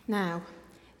Now,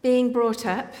 being brought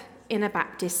up in a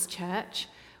Baptist church,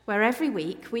 where every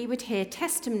week we would hear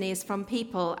testimonies from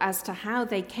people as to how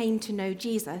they came to know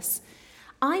Jesus,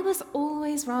 I was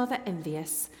always rather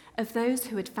envious of those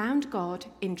who had found God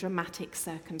in dramatic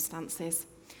circumstances.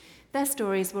 Their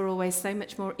stories were always so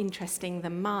much more interesting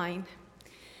than mine.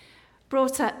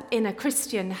 Brought up in a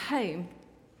Christian home,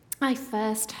 I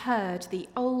first heard the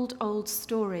old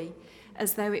story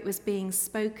as though it was being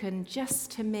spoken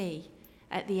just to me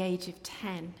at the age of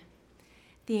 10.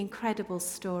 The incredible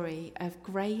story of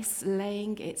grace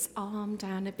laying its arm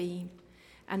down a beam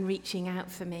and reaching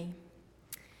out for me.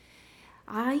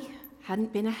 I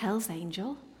hadn't been a Hells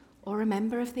Angel or a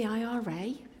member of the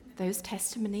IRA. Those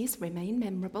testimonies remain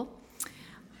memorable.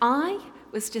 I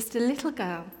was just a little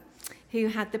girl who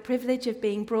had the privilege of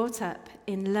being brought up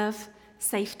in love,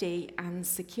 safety, and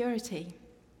security.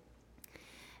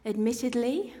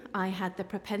 Admittedly, I had the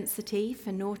propensity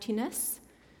for naughtiness,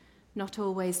 not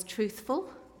always truthful,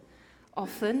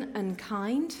 often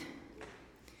unkind.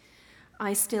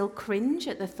 I still cringe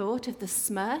at the thought of the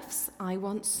Smurfs I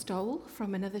once stole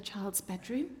from another child's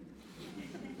bedroom.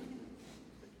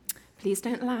 Please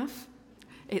don't laugh.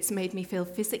 It's made me feel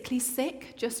physically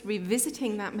sick just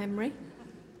revisiting that memory.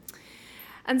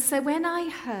 And so when I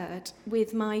heard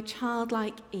with my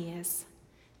childlike ears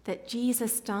that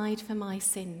Jesus died for my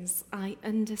sins, I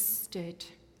understood.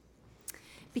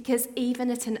 Because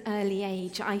even at an early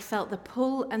age, I felt the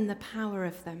pull and the power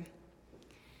of them.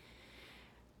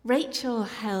 Rachel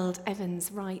Held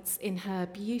Evans writes in her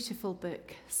beautiful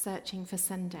book, Searching for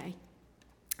Sunday,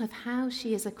 of how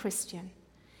she is a Christian,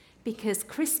 because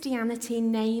Christianity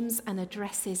names and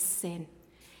addresses sin.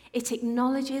 It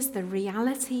acknowledges the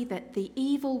reality that the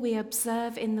evil we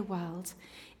observe in the world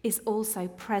is also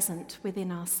present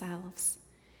within ourselves.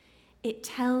 It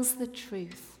tells the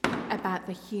truth about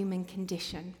the human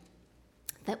condition,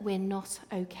 that we're not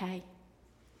okay.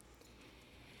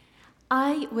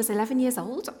 I was 11 years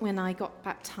old when I got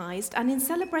baptized, and in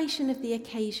celebration of the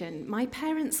occasion, my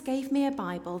parents gave me a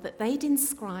Bible that they'd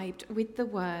inscribed with the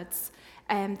words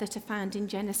that are found in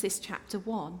Genesis chapter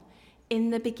 1, "In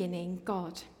the beginning,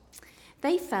 God."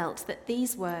 They felt that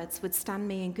these words would stand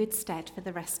me in good stead for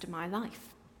the rest of my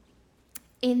life.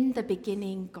 In the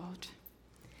beginning, God.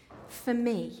 For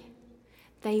me,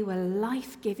 they were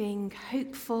life-giving,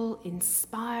 hopeful,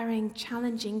 inspiring,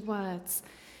 challenging words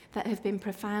that have been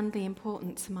profoundly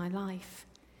important to my life.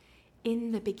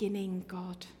 In the beginning,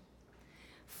 God.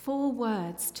 4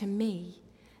 words to me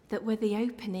that were the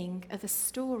opening of a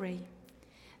story,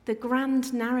 the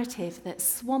grand narrative that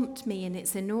swamped me in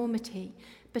its enormity,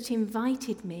 but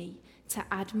invited me to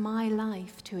add my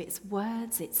life to its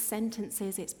words, its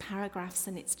sentences, its paragraphs,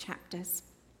 and its chapters.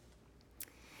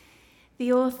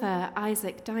 The author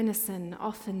Isaac Dinesen,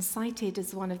 often cited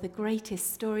as one of the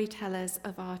greatest storytellers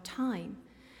of our time,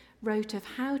 wrote of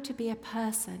how to be a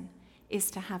person is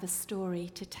to have a story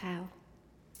to tell.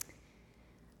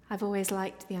 I've always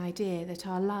liked the idea that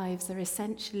our lives are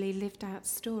essentially lived out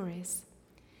stories.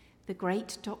 The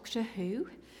great Doctor Who,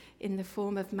 in the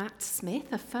form of Matt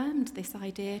Smith, affirmed this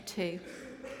idea too.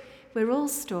 We're all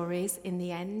stories in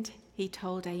the end, he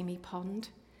told Amy Pond.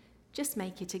 Just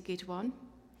make it a good one.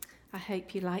 I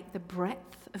hope you like the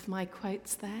breadth of my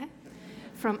quotes there.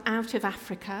 From out of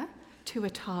Africa to a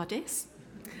TARDIS.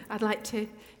 I'd like to,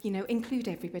 include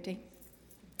everybody.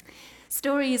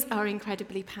 Stories are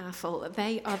incredibly powerful.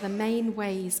 They are the main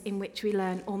ways in which we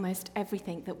learn almost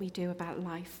everything that we do about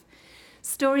life.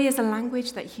 Story is a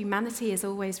language that humanity has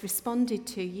always responded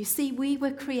to. You see, we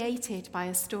were created by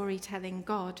a storytelling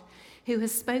God who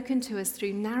has spoken to us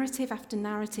through narrative after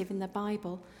narrative in the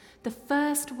Bible, the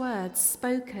first words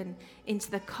spoken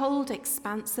into the cold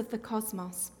expanse of the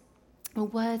cosmos are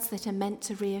words that are meant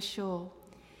to reassure.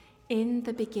 In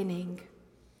the beginning,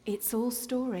 it's all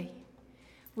story.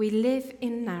 We live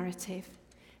in narrative.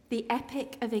 The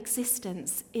epic of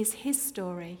existence is his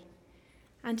story,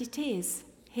 and it is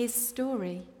his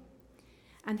story.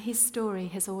 And his story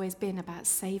has always been about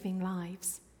saving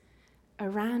lives.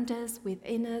 Around us,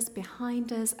 within us,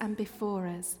 behind us, and before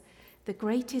us, the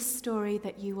greatest story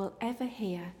that you will ever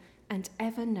hear and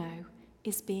ever know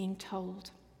is being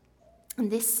told. And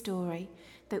this story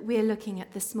that we're looking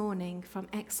at this morning from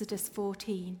Exodus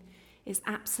 14 is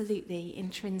absolutely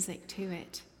intrinsic to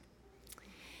it.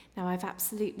 Now, I've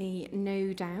absolutely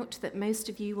no doubt that most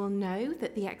of you will know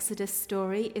that the Exodus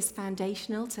story is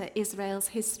foundational to Israel's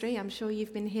history. I'm sure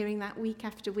you've been hearing that week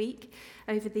after week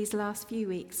over these last few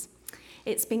weeks.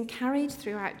 It's been carried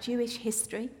throughout Jewish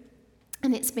history,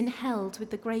 and it's been held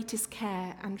with the greatest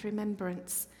care and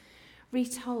remembrance,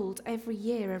 retold every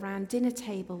year around dinner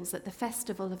tables at the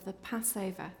festival of the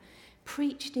Passover,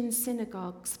 preached in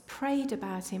synagogues, prayed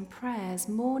about in prayers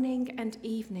morning and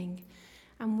evening,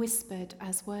 and whispered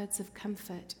as words of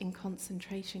comfort in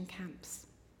concentration camps.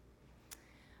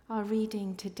 Our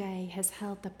reading today has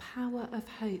held the power of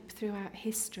hope throughout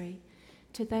history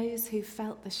to those who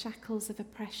felt the shackles of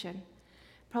oppression,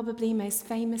 probably most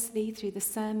famously through the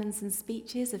sermons and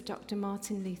speeches of Dr.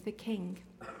 Martin Luther King.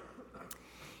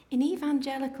 In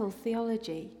evangelical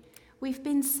theology, we've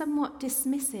been somewhat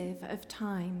dismissive of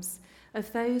times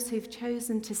of those who've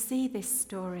chosen to see this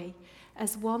story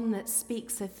as one that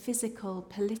speaks of physical,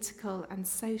 political, and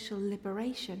social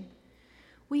liberation.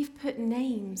 We've put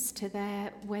names to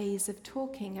their ways of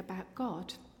talking about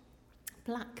God: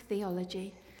 black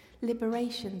theology,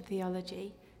 liberation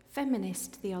theology,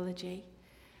 feminist theology,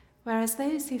 whereas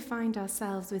those who find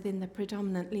ourselves within the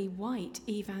predominantly white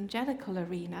evangelical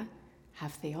arena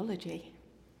have theology.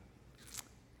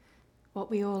 What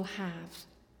we all have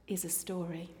is a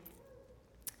story,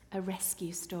 a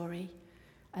rescue story,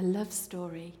 a love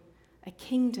story, a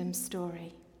kingdom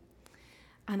story.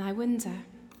 And I wonder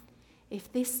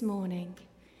if this morning,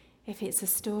 if it's a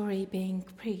story being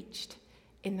preached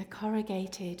in the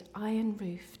corrugated,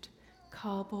 iron-roofed,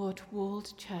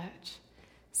 cardboard-walled church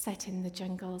set in the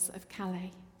jungles of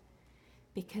Calais,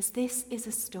 because this is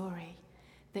a story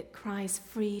that cries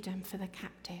freedom for the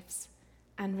captives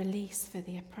and release for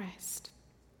the oppressed.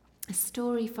 A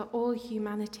story for all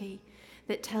humanity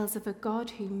that tells of a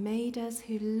God who made us,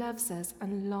 who loves us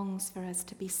and longs for us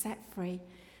to be set free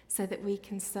so that we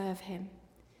can serve him.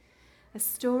 A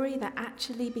story that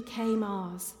actually became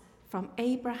ours from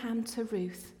Abraham to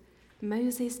Ruth,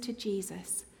 Moses to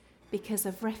Jesus, because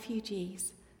of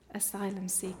refugees, asylum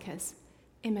seekers,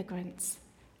 immigrants,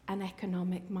 and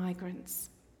economic migrants.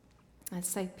 As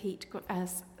so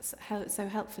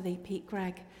helpfully Pete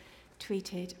Gregg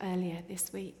tweeted earlier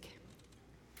this week.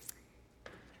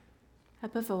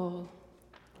 Above all,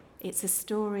 it's a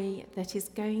story that is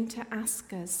going to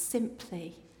ask us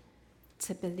simply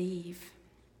to believe.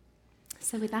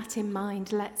 So with that in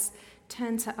mind, let's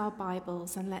turn to our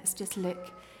Bibles and let's just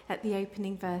look at the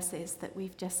opening verses that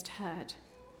we've just heard.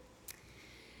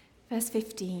 Verse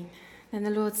 15, then the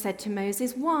Lord said to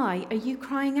Moses, "Why are you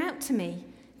crying out to me?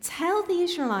 Tell the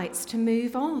Israelites to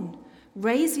move on.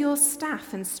 Raise your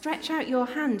staff and stretch out your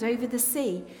hand over the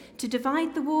sea to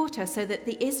divide the water so that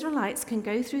the Israelites can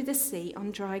go through the sea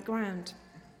on dry ground.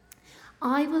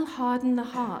 I will harden the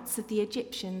hearts of the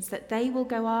Egyptians that they will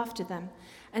go after them,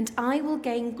 and I will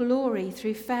gain glory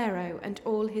through Pharaoh and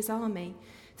all his army,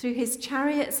 through his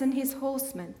chariots and his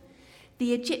horsemen.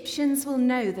 The Egyptians will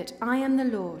know that I am the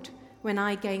Lord when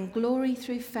I gain glory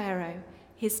through Pharaoh,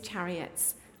 his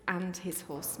chariots, and his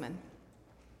horsemen."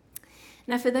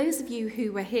 Now, for those of you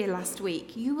who were here last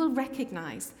week, you will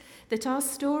recognise that our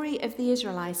story of the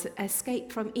Israelites'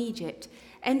 escape from Egypt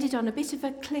ended on a bit of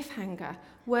a cliffhanger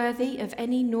worthy of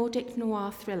any Nordic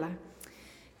noir thriller.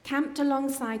 Camped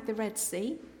alongside the Red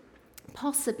Sea,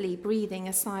 possibly breathing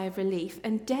a sigh of relief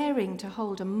and daring to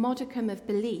hold a modicum of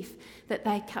belief that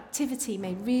their captivity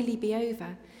may really be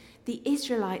over, the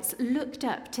Israelites looked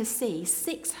up to see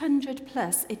 600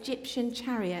 plus Egyptian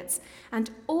chariots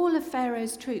and all of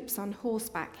Pharaoh's troops on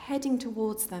horseback heading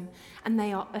towards them, and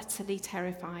they are utterly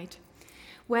terrified.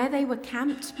 Where they were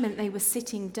camped meant they were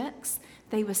sitting ducks.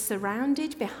 They were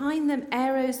surrounded. Behind them,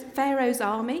 Pharaoh's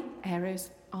army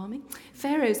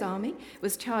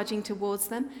was charging towards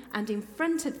them, and in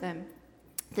front of them,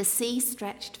 the sea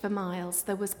stretched for miles.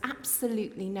 There was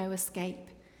absolutely no escape.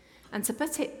 And to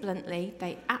put it bluntly,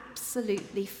 they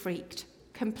absolutely freaked,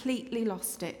 completely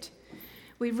lost it.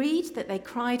 We read that they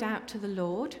cried out to the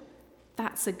Lord.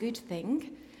 That's a good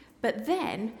thing. But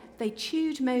then they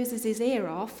chewed Moses' ear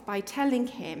off by telling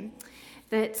him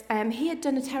that he had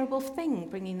done a terrible thing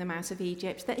bringing them out of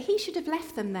Egypt, that he should have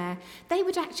left them there. They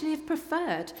would actually have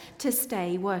preferred to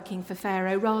stay working for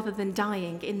Pharaoh rather than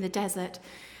dying in the desert.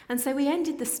 And so we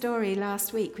ended the story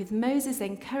last week with Moses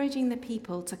encouraging the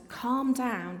people to calm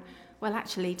down, well,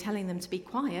 actually telling them to be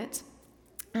quiet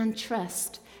and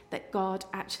trust that God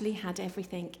actually had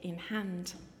everything in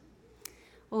hand.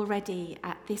 Already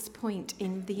at this point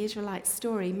in the Israelite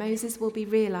story, Moses will be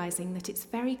realizing that it's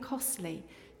very costly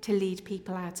to lead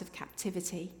people out of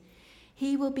captivity.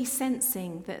 He will be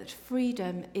sensing that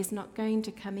freedom is not going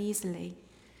to come easily.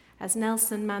 As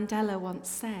Nelson Mandela once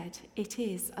said, it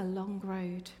is a long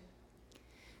road.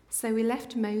 So we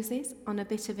left Moses on a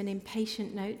bit of an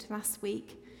impatient note last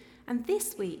week, and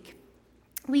this week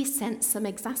we sense some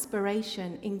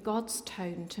exasperation in God's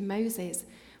tone to Moses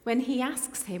when he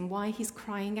asks him why he's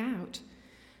crying out.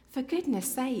 For goodness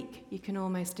sake, you can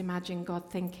almost imagine God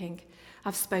thinking,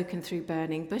 I've spoken through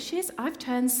burning bushes, I've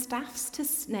turned staffs to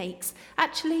snakes,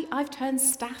 actually I've turned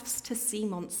staffs to sea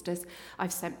monsters,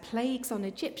 I've sent plagues on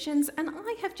Egyptians, and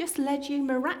I have just led you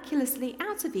miraculously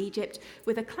out of Egypt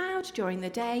with a cloud during the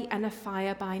day and a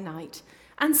fire by night.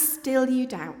 And still you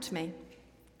doubt me.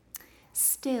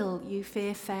 Still you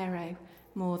fear Pharaoh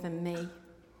more than me.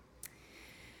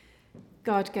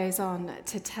 God goes on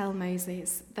to tell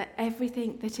Moses that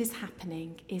everything that is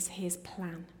happening is his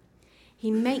plan. He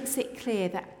makes it clear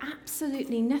that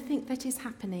absolutely nothing that is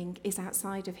happening is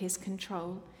outside of his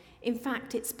control. In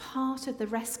fact, it's part of the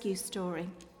rescue story.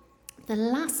 The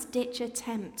last-ditch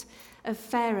attempt of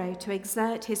Pharaoh to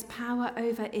exert his power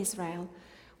over Israel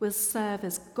will serve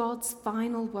as God's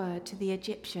final word to the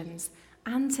Egyptians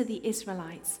and to the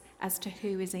Israelites as to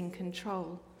who is in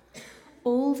control.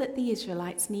 All that the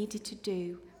Israelites needed to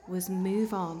do was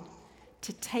move on,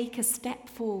 to take a step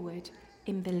forward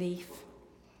in belief.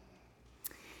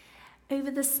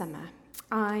 Over the summer,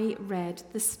 I read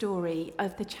the story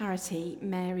of the charity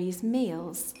Mary's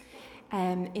Meals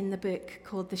in the book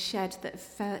called The Shed That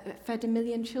Fed a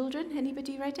Million Children.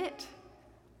 Anybody read it?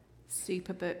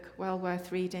 Super book, well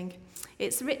worth reading.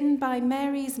 It's written by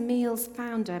Mary's Meals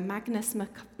founder, Magnus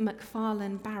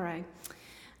MacFarlane Barrow.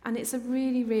 And it's a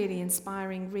really, really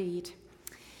inspiring read.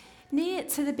 Near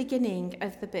to the beginning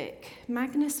of the book,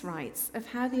 Magnus writes of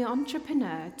how the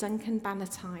entrepreneur Duncan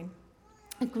Bannatyne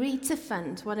agreed to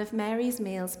fund one of Mary's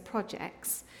Meals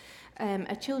projects,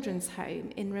 a children's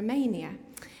home in Romania.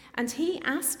 And he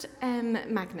asked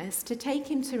Magnus to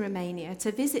take him to Romania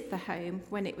to visit the home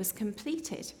when it was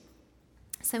completed.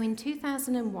 So in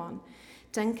 2001,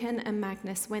 Duncan and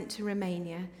Magnus went to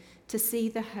Romania to see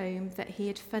the home that he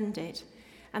had funded,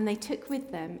 and they took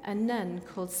with them a nun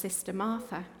called Sister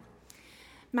Martha.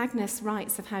 Magnus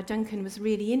writes of how Duncan was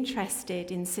really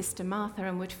interested in Sister Martha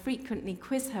and would frequently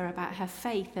quiz her about her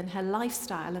faith and her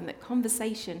lifestyle, and that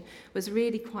conversation was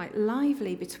really quite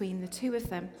lively between the two of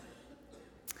them.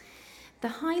 The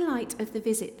highlight of the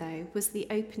visit, though, was the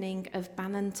opening of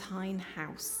Bannatyne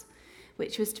House,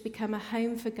 which was to become a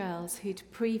home for girls who'd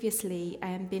previously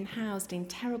been housed in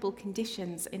terrible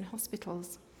conditions in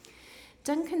hospitals.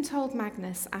 Duncan told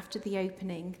Magnus after the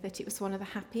opening that it was one of the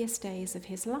happiest days of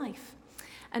his life.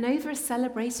 And over a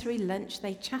celebratory lunch,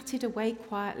 they chatted away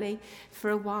quietly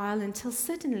for a while until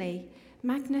suddenly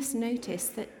Magnus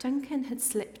noticed that Duncan had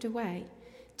slipped away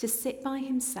to sit by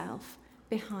himself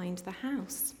behind the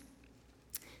house.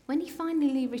 When he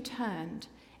finally returned,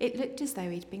 it looked as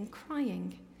though he'd been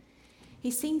crying.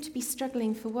 He seemed to be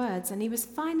struggling for words, and he was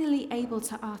finally able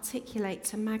to articulate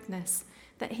to Magnus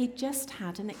that he'd just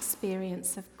had an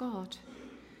experience of God.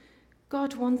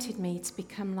 God wanted me to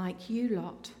become like you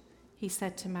lot, he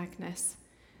said to Magnus.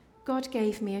 God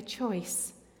gave me a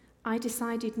choice. I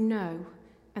decided no,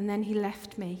 and then he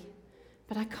left me.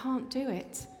 But I can't do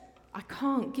it. I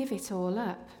can't give it all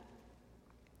up.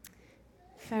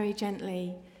 Very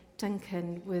gently,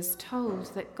 Duncan was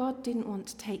told that God didn't want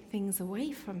to take things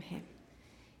away from him.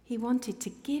 He wanted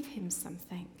to give him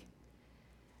something.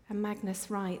 And Magnus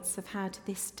writes of how to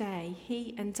this day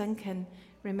he and Duncan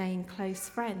remain close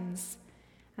friends,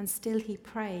 and still he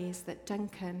prays that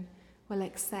Duncan will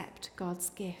accept God's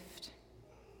gift.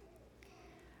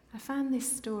 I found this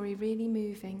story really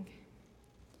moving.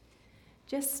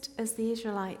 Just as the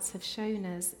Israelites have shown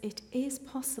us, it is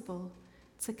possible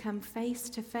to come face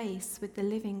to face with the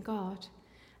living God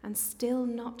and still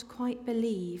not quite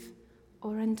believe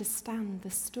or understand the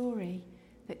story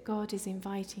that God is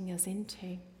inviting us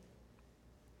into.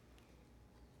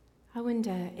 I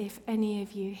wonder if any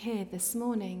of you here this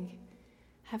morning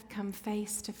have come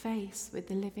face to face with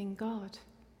the living God,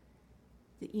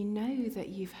 that you know that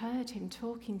you've heard him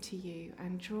talking to you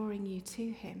and drawing you to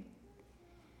him,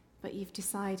 but you've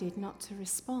decided not to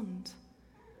respond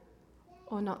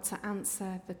or not to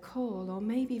answer the call, or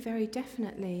maybe very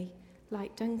definitely,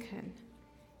 like Duncan,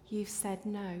 you've said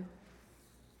no.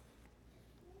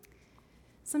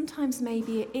 Sometimes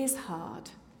maybe it is hard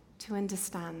to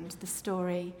understand the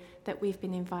story that we've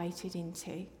been invited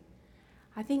into.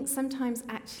 I think sometimes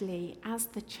actually, as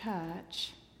the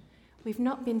church, we've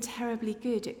not been terribly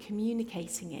good at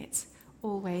communicating it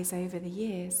always over the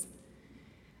years.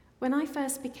 When I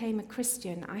first became a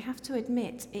Christian, I have to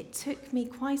admit it took me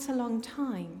quite a long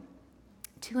time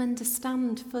to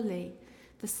understand fully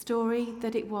the story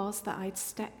that it was that I'd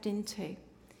stepped into.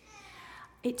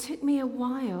 It took me a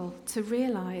while to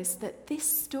realize that this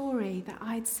story that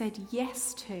I'd said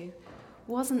yes to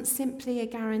wasn't simply a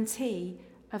guarantee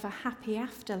of a happy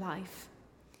afterlife.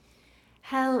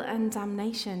 Hell and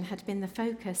damnation had been the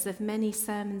focus of many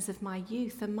sermons of my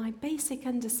youth, and my basic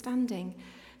understanding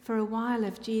for a while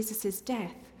of Jesus'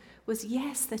 death was,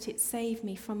 yes, that it saved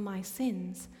me from my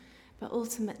sins, but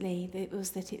ultimately it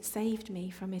was that it saved me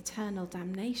from eternal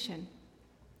damnation.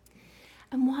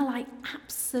 And while I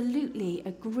absolutely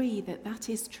agree that that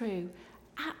is true,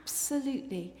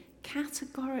 absolutely,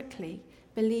 categorically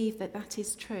believe that that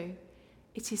is true,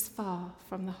 it is far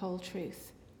from the whole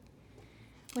truth.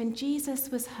 When Jesus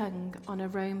was hung on a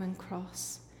Roman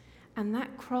cross, and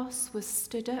that cross was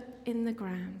stood up in the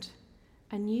ground,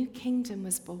 a new kingdom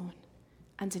was born,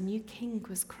 and a new king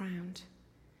was crowned.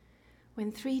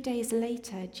 When 3 days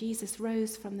later Jesus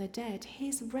rose from the dead,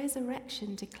 his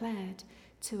resurrection declared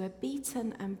to a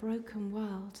beaten and broken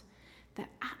world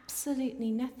that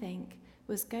absolutely nothing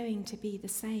was going to be the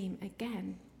same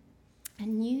again. A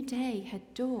new day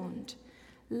had dawned.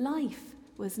 Life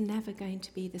was never going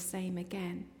to be the same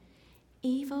again.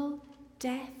 Evil,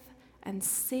 death, and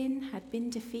sin had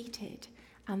been defeated,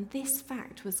 and this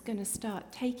fact was going to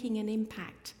start taking an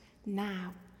impact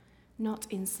now, not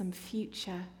in some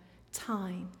future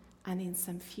time and in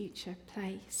some future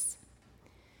place.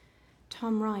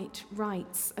 Tom Wright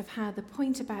writes of how the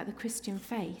point about the Christian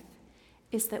faith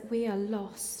is that we are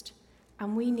lost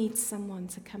and we need someone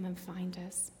to come and find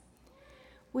us.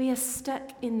 We are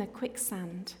stuck in the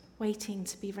quicksand waiting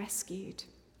to be rescued.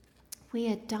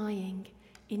 We are dying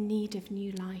in need of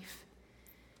new life.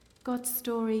 God's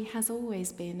story has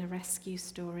always been a rescue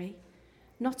story,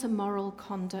 not a moral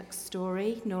conduct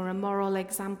story, nor a moral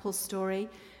example story,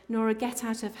 nor a get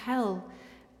out of hell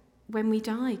when we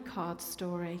die card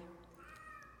story,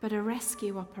 but a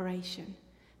rescue operation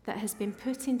that has been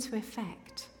put into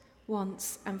effect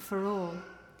once and for all.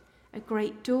 A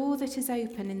great door that is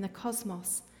open in the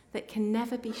cosmos that can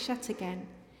never be shut again.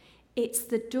 It's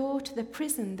the door to the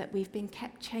prison that we've been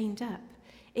kept chained up.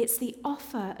 It's the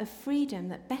offer of freedom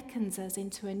that beckons us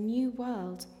into a new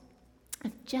world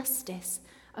of justice,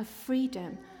 of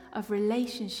freedom, of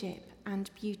relationship and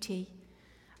beauty.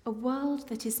 A world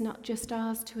that is not just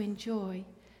ours to enjoy,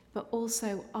 but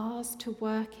also ours to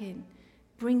work in,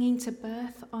 bringing to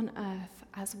birth on earth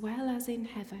as well as in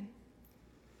heaven.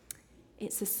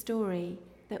 It's a story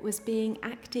that was being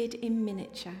acted in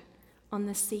miniature on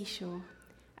the seashore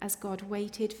as God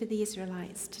waited for the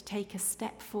Israelites to take a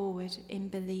step forward in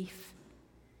belief.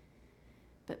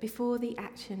 But before the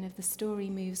action of the story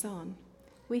moves on,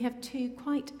 we have two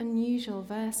quite unusual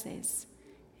verses.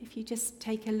 If you just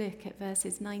take a look at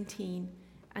verses 19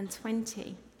 and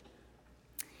 20.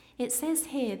 It says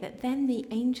here that then the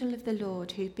angel of the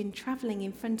Lord, who'd been travelling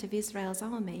in front of Israel's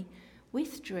army,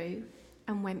 withdrew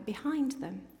and went behind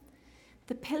them.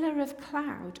 The pillar of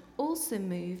cloud also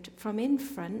moved from in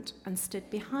front and stood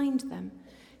behind them,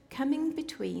 coming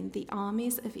between the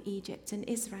armies of Egypt and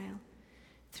Israel.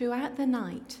 Throughout the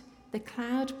night, the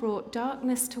cloud brought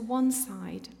darkness to one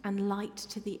side and light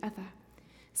to the other,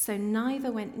 so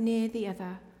neither went near the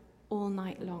other all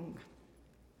night long.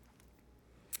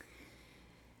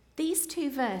 These two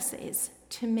verses,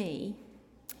 to me,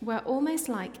 were almost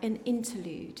like an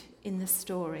interlude in the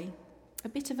story, a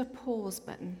bit of a pause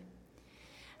button.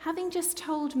 Having just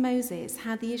told Moses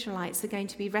how the Israelites are going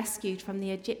to be rescued from the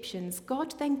Egyptians,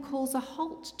 God then calls a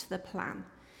halt to the plan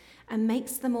and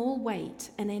makes them all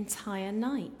wait an entire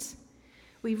night.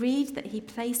 We read that he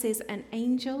places an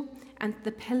angel and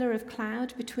the pillar of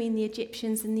cloud between the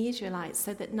Egyptians and the Israelites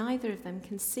so that neither of them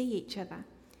can see each other.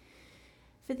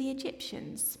 For the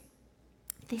Egyptians,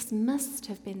 this must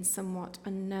have been somewhat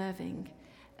unnerving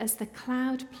as the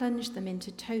cloud plunged them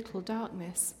into total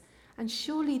darkness. And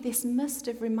surely this must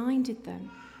have reminded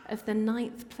them of the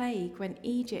 9th plague when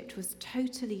Egypt was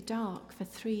totally dark for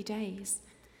 3 days.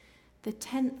 The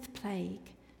 10th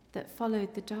plague that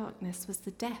followed the darkness was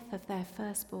the death of their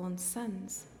firstborn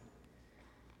sons.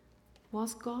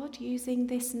 Was God using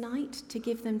this night to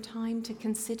give them time to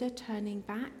consider turning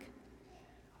back?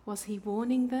 Was he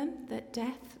warning them that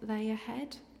death lay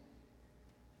ahead?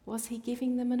 Was he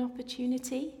giving them an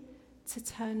opportunity to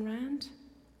turn round?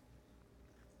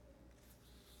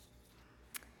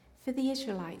 For the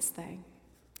Israelites, though,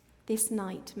 this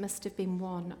night must have been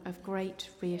one of great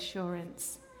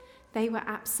reassurance. They were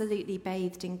absolutely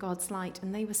bathed in God's light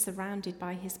and they were surrounded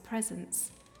by his presence.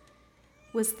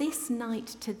 Was this night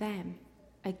to them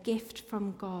a gift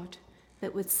from God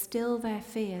that would still their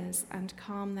fears and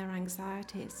calm their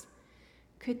anxieties?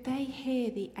 Could they hear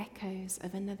the echoes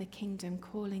of another kingdom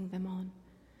calling them on?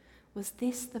 Was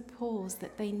this the pause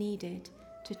that they needed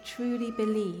to truly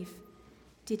believe?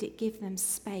 Did it give them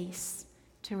space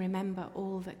to remember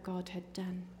all that God had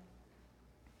done?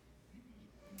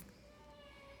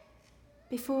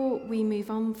 Before we move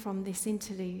on from this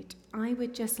interlude, I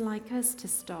would just like us to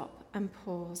stop and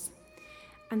pause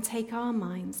and take our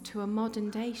minds to a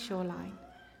modern-day shoreline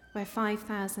where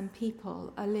 5,000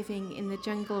 people are living in the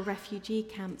jungle refugee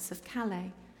camps of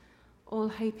Calais, all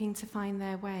hoping to find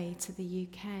their way to the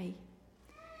UK.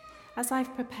 As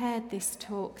I've prepared this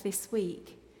talk this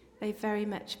week, they've very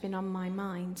much been on my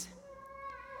mind.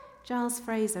 Giles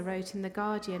Fraser wrote in The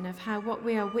Guardian of how what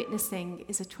we are witnessing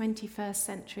is a 21st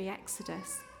century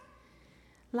exodus.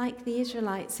 Like the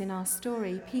Israelites in our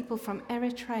story, people from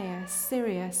Eritrea,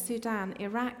 Syria, Sudan,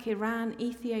 Iraq, Iran,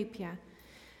 Ethiopia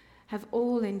have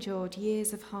all endured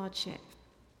years of hardship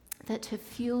that have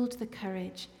fueled the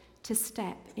courage to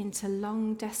step into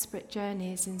long, desperate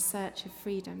journeys in search of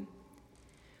freedom.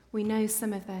 We know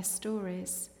some of their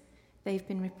stories. They've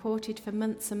been reported for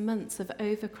months and months of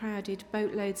overcrowded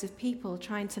boatloads of people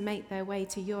trying to make their way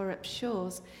to Europe's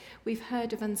shores. We've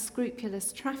heard of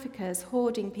unscrupulous traffickers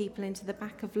hoarding people into the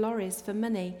back of lorries for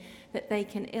money that they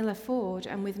can ill afford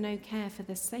and with no care for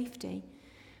their safety.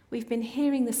 We've been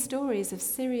hearing the stories of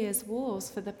Syria's wars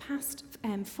for the past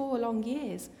 4 long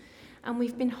years, and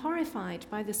we've been horrified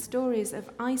by the stories of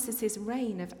ISIS's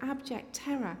reign of abject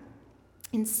terror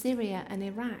in Syria and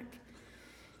Iraq.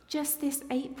 Just this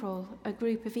April, a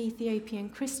group of Ethiopian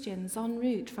Christians en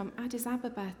route from Addis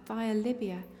Ababa via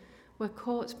Libya were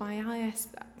caught by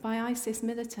ISIS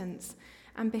militants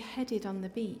and beheaded on the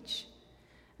beach.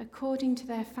 According to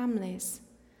their families,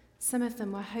 some of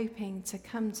them were hoping to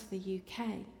come to the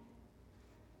UK.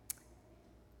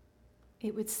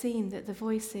 It would seem that the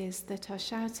voices that are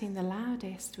shouting the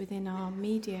loudest within our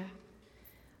media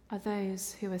are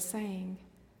those who are saying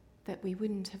that we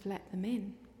wouldn't have let them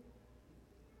in.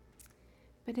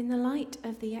 But in the light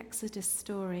of the Exodus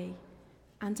story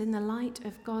and in the light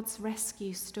of God's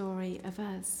rescue story of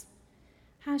us,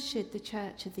 how should the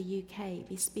Church of the UK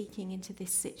be speaking into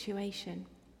this situation?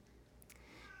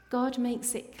 God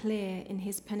makes it clear in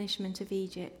his punishment of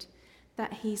Egypt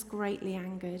that he's greatly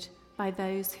angered by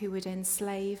those who would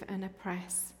enslave and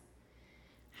oppress.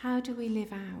 How do we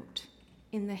live out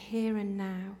in the here and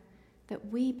now that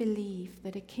we believe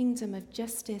that a kingdom of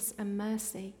justice and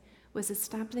mercy was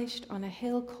established on a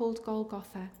hill called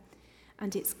Golgotha,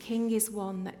 and its king is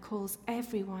one that calls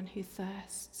everyone who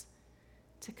thirsts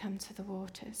to come to the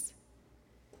waters,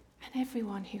 and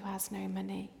everyone who has no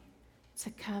money to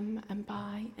come and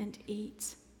buy and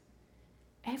eat.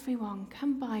 Everyone,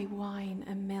 come buy wine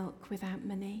and milk without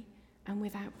money and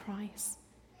without price.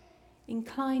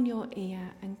 Incline your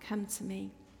ear and come to me.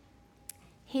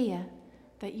 Hear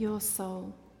that your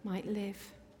soul might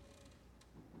live.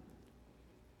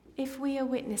 If we are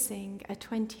witnessing a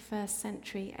 21st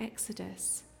century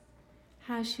exodus,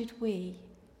 how should we,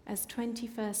 as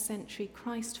 21st century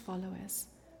Christ followers,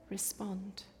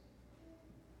 respond?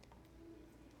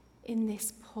 In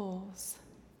this pause,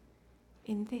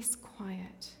 in this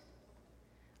quiet,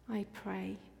 I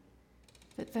pray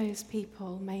that those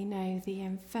people may know the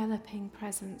enveloping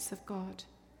presence of God,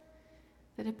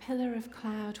 that a pillar of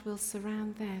cloud will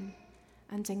surround them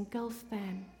and engulf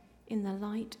them in the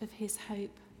light of his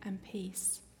hope and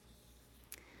peace.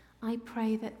 I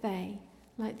pray that they,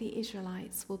 like the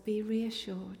Israelites, will be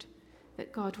reassured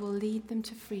that God will lead them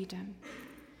to freedom,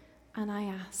 and I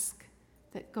ask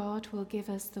that God will give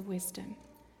us the wisdom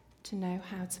to know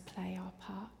how to play our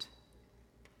part.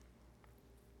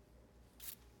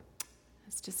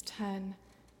 Let's just turn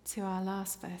to our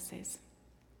last verses,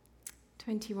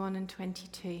 21 and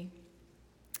 22,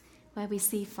 where we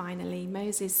see finally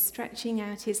Moses stretching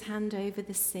out his hand over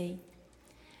the sea.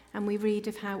 And we read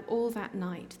of how all that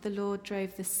night the Lord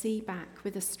drove the sea back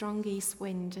with a strong east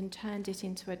wind and turned it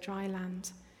into a dry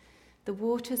land. The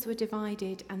waters were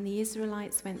divided, and the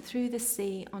Israelites went through the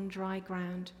sea on dry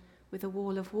ground, with a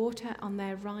wall of water on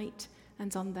their right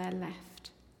and on their left.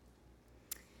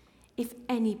 If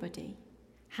anybody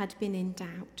had been in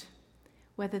doubt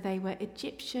whether they were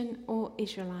Egyptian or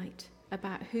Israelite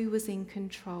about who was in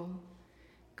control,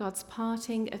 God's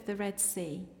parting of the Red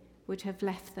Sea would have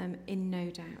left them in no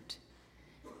doubt.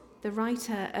 The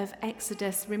writer of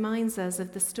Exodus reminds us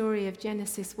of the story of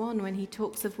Genesis 1 when he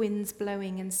talks of winds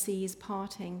blowing and seas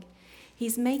parting.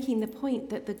 He's making the point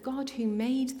that the God who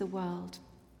made the world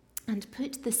and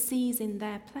put the seas in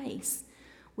their place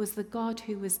was the God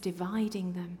who was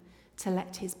dividing them to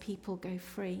let his people go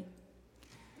free.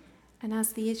 And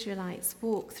as the Israelites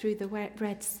walk through the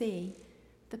Red Sea,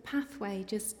 the pathway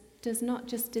does not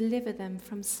just deliver them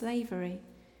from slavery,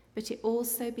 but it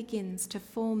also begins to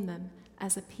form them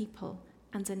as a people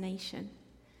and a nation.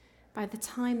 By the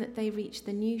time that they reach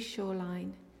the new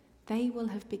shoreline, they will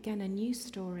have begun a new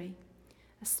story,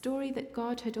 a story that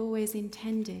God had always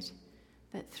intended,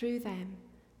 that through them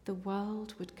the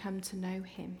world would come to know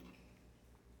him.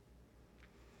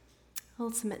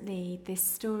 Ultimately, this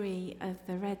story of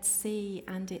the Red Sea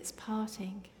and its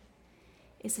parting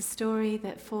is a story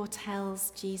that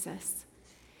foretells Jesus.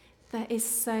 There is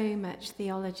so much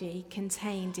theology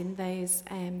contained in those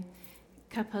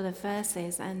couple of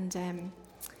verses, and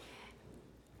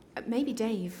maybe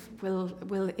Dave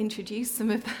will introduce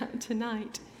some of that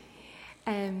tonight.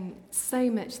 So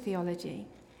much theology,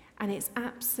 and it's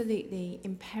absolutely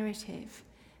imperative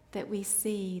that we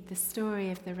see the story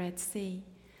of the Red Sea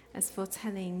as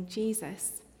foretelling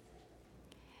Jesus.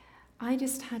 I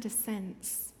just had a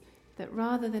sense that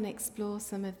rather than explore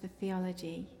some of the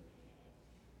theology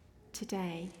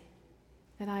today,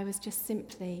 that I was just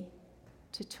simply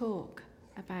to talk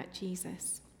about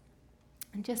Jesus.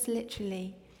 And just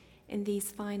literally in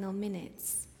these final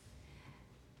minutes,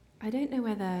 I don't know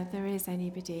whether there is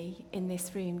anybody in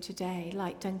this room today,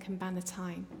 like Duncan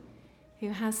Bannatyne, who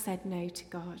has said no to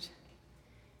God.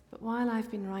 But while I've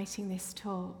been writing this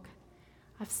talk,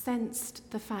 I've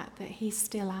sensed the fact that he's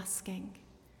still asking,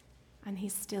 and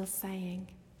he's still saying,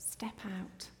 step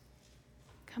out,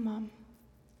 come on,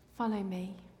 follow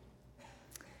me.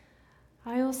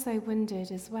 I also wondered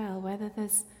as well whether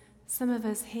there's some of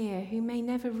us here who may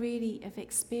never really have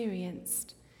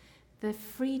experienced the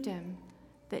freedom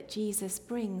that Jesus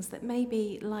brings, that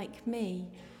maybe, like me,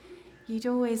 you'd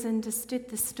always understood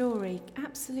the story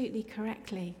absolutely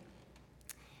correctly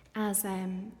as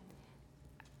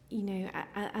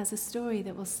as a story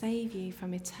that will save you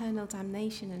from eternal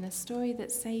damnation and a story that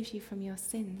saves you from your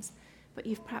sins, but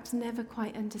you've perhaps never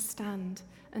quite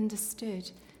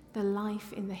understood the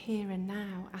life in the here and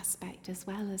now aspect as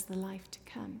well as the life to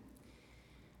come.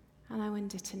 And I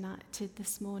wonder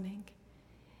this morning,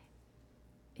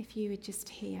 if you would just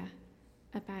hear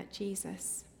about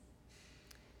Jesus,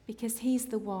 because he's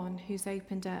the one who's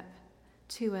opened up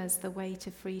to us the way to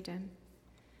freedom,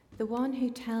 the one who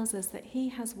tells us that he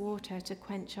has water to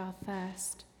quench our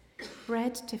thirst,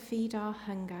 bread to feed our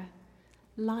hunger,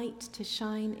 light to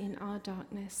shine in our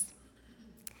darkness.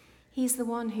 He's the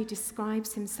one who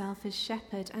describes himself as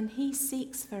shepherd, and he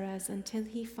seeks for us until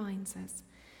he finds us,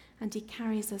 and he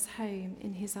carries us home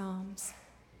in his arms.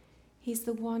 He's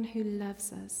the one who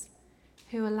loves us,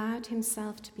 who allowed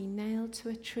himself to be nailed to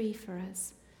a tree for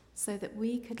us so that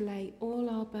we could lay all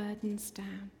our burdens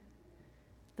down.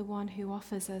 The one who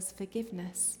offers us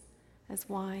forgiveness as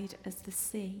wide as the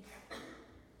sea.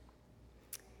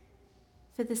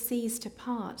 For the seas to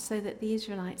part so that the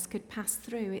Israelites could pass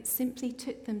through, it simply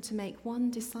took them to make one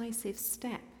decisive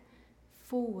step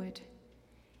forward.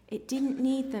 It didn't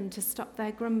need them to stop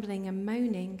their grumbling and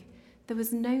moaning. There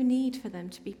was no need for them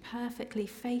to be perfectly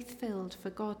faith-filled for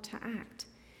God to act.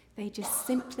 They just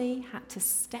simply had to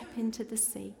step into the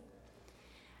sea.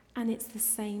 And it's the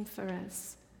same for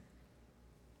us.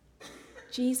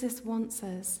 Jesus wants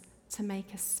us to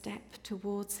make a step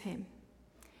towards him.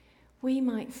 We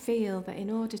might feel that in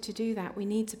order to do that, we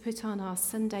need to put on our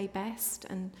Sunday best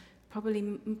and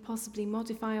possibly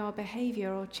modify our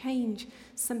behavior or change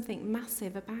something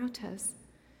massive about us.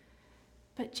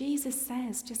 But Jesus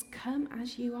says, just come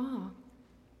as you are.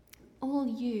 All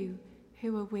you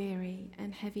who are weary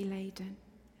and heavy laden,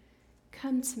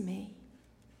 come to me,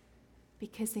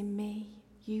 because in me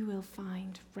you will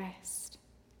find rest.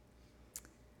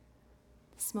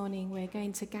 This morning we're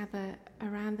going to gather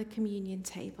around the communion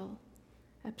table,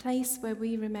 a place where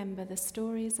we remember the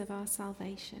stories of our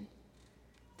salvation,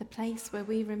 the place where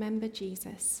we remember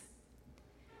Jesus.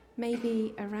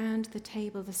 Maybe around the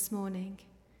table this morning,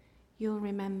 you'll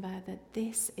remember that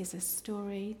this is a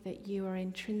story that you are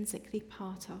intrinsically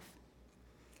part of.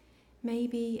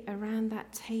 Maybe around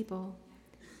that table,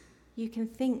 you can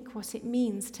think what it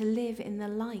means to live in the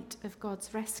light of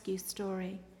God's rescue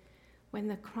story, when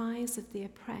the cries of the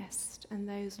oppressed and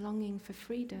those longing for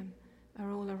freedom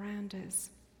are all around us.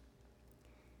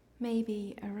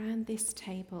 Maybe around this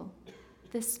table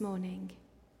this morning,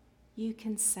 you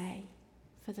can say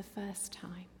for the first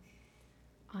time,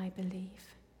 I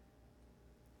believe.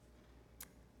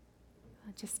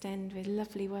 I'll just end with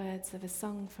lovely words of a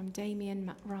song from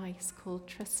Damien McRice called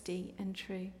Trusty and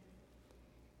True.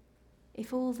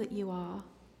 If all that you are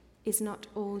is not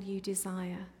all you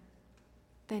desire,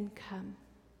 then come.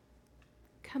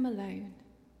 Come alone.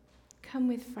 Come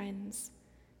with friends.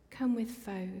 Come with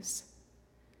foes.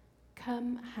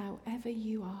 Come however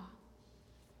you are.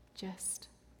 Just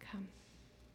come.